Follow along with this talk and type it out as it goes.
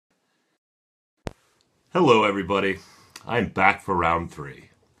Hello everybody, I'm back for round 3.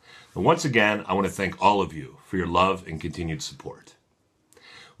 And once again, I want to thank all of you for your love and continued support.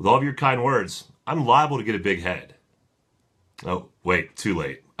 With all of your kind words, I'm liable to get a big head. Oh, wait, too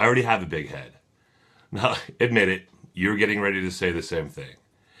late. I already have a big head. Now, admit it, you're getting ready to say the same thing.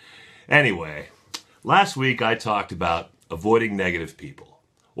 Anyway, last week I talked about avoiding negative people,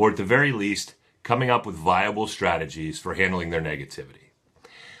 or at the very least, coming up with viable strategies for handling their negativity.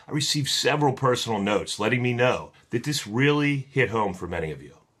 I received several personal notes letting me know that this really hit home for many of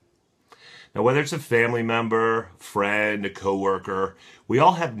you. Now, whether it's a family member, friend, a coworker, we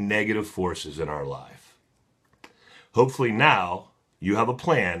all have negative forces in our life. Hopefully now you have a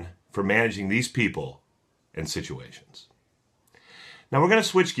plan for managing these people and situations. Now, we're going to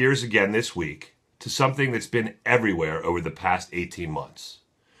switch gears again this week to something that's been everywhere over the past 18 months,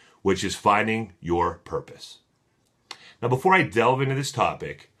 which is finding your purpose. Now, before I delve into this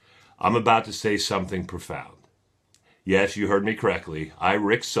topic, I'm about to say something profound. Yes, you heard me correctly. I,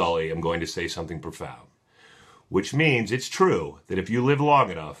 Rick Saulle, am going to say something profound, which means it's true that if you live long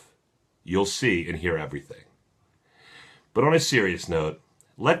enough, you'll see and hear everything. But on a serious note,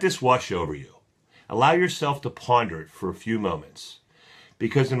 let this wash over you. Allow yourself to ponder it for a few moments,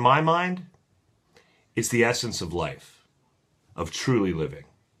 because in my mind, it's the essence of life, of truly living.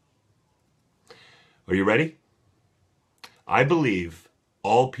 Are you ready? I believe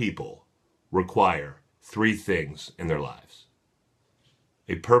all people require 3 things in their lives: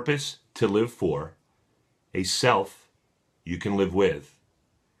 a purpose to live for, a self you can live with,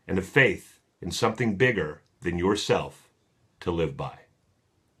 and a faith in something bigger than yourself to live by.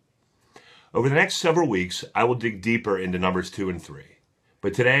 Over the next several weeks, I will dig deeper into numbers 2 and 3,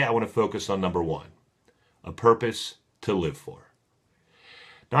 but today I want to focus on number 1, a purpose to live for.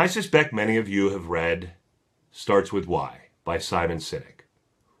 Now, I suspect many of you have read Starts With Why by Sinek.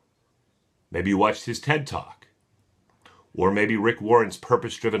 Maybe you watched his TED Talk. Or maybe Rick Warren's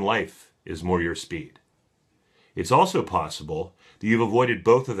Purpose-Driven Life is more your speed. It's also possible that you've avoided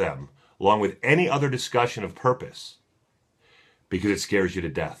both of them along with any other discussion of purpose because it scares you to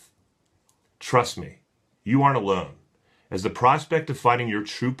death. Trust me, you aren't alone, as the prospect of finding your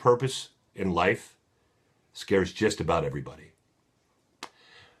true purpose in life scares just about everybody.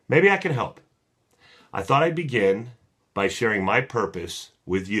 Maybe I can help. I thought I'd begin by sharing my purpose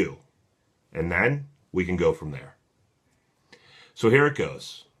with you, and then we can go from there. So here it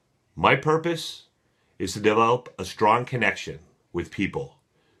goes. My purpose is to develop a strong connection with people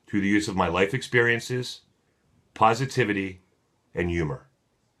through the use of my life experiences, positivity, and humor.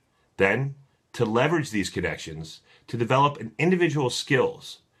 Then, to leverage these connections to develop an individual's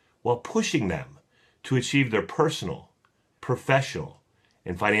skills while pushing them to achieve their personal, professional,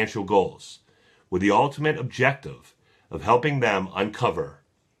 and financial goals with the ultimate objective of helping them uncover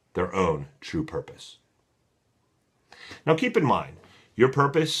their own true purpose. Now, keep in mind, your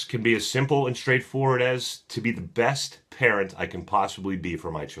purpose can be as simple and straightforward as to be the best parent I can possibly be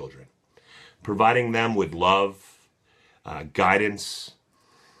for my children, providing them with love, guidance,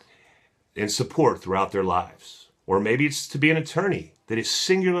 and support throughout their lives. Or maybe it's to be an attorney that is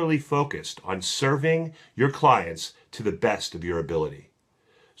singularly focused on serving your clients to the best of your ability,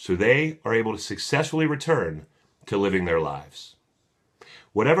 so they are able to successfully return to living their lives.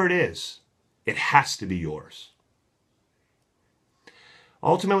 Whatever it is, it has to be yours.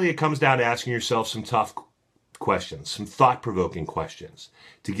 Ultimately, it comes down to asking yourself some tough questions, some thought-provoking questions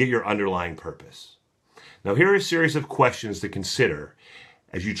to get your underlying purpose. Now, here are a series of questions to consider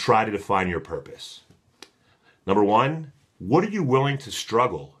as you try to define your purpose. Number 1, what are you willing to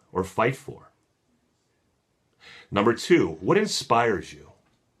struggle or fight for? Number 2, what inspires you?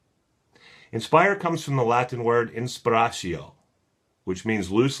 Inspire comes from the Latin word inspiratio, which means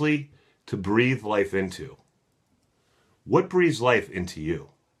loosely to breathe life into. What breathes life into you?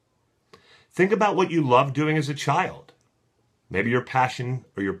 Think about what you loved doing as a child. Maybe your passion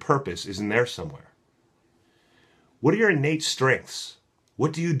or your purpose is in there somewhere. What are your innate strengths?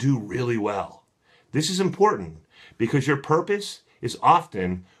 What do you do really well? This is important because your purpose is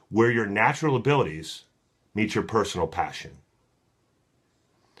often where your natural abilities meet your personal passion.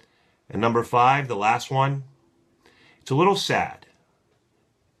 And number 5, the last one, it's a little sad.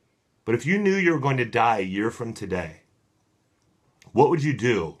 But if you knew you were going to die a year from today, what would you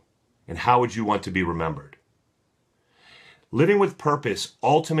do and how would you want to be remembered? Living with purpose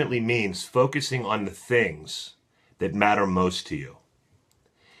ultimately means focusing on the things that matter most to you.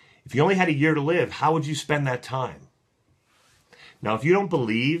 If you only had a year to live, how would you spend that time? Now, if you don't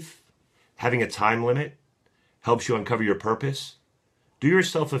believe having a time limit helps you uncover your purpose, do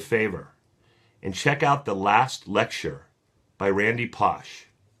yourself a favor and check out the last lecture by Randy Pausch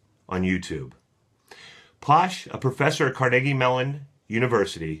on YouTube. Pausch, a professor at Carnegie Mellon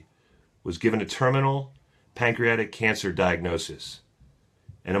University, was given a terminal pancreatic cancer diagnosis,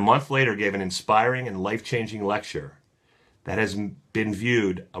 and a month later gave an inspiring and life-changing lecture that has been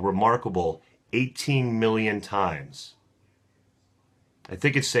viewed a remarkable 18 million times. I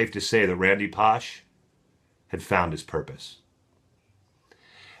think it's safe to say that Randy Pausch had found his purpose.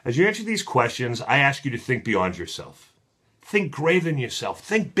 As you answer these questions, I ask you to think beyond yourself. Think greater than yourself.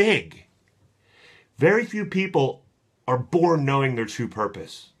 Think big. Very few people are born knowing their true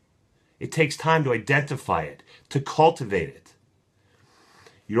purpose. It takes time to identify it, to cultivate it.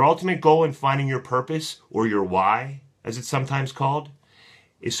 Your ultimate goal in finding your purpose, or your why, as it's sometimes called,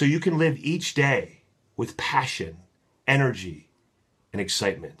 is so you can live each day with passion, energy, and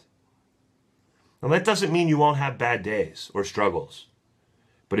excitement. Now, that doesn't mean you won't have bad days or struggles,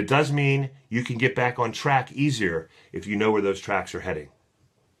 but it does mean you can get back on track easier if you know where those tracks are heading.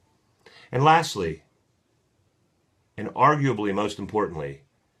 And lastly, and arguably most importantly,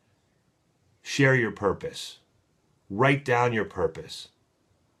 share your purpose. Write down your purpose.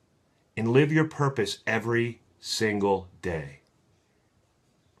 And live your purpose every single day.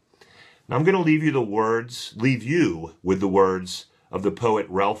 Now I'm going to leave you with the words of the poet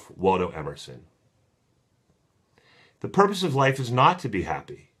Ralph Waldo Emerson. The purpose of life is not to be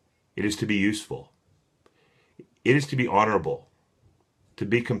happy. It is to be useful. It is to be honorable, to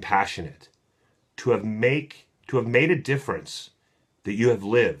be compassionate, to have made a difference, that you have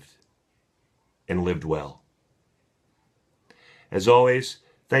lived and lived well. As always,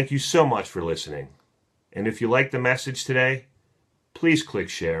 thank you so much for listening. And if you like the message today, please click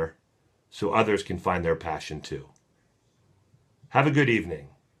share so others can find their passion too. Have a good evening.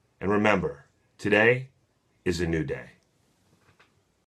 And remember, today is a new day.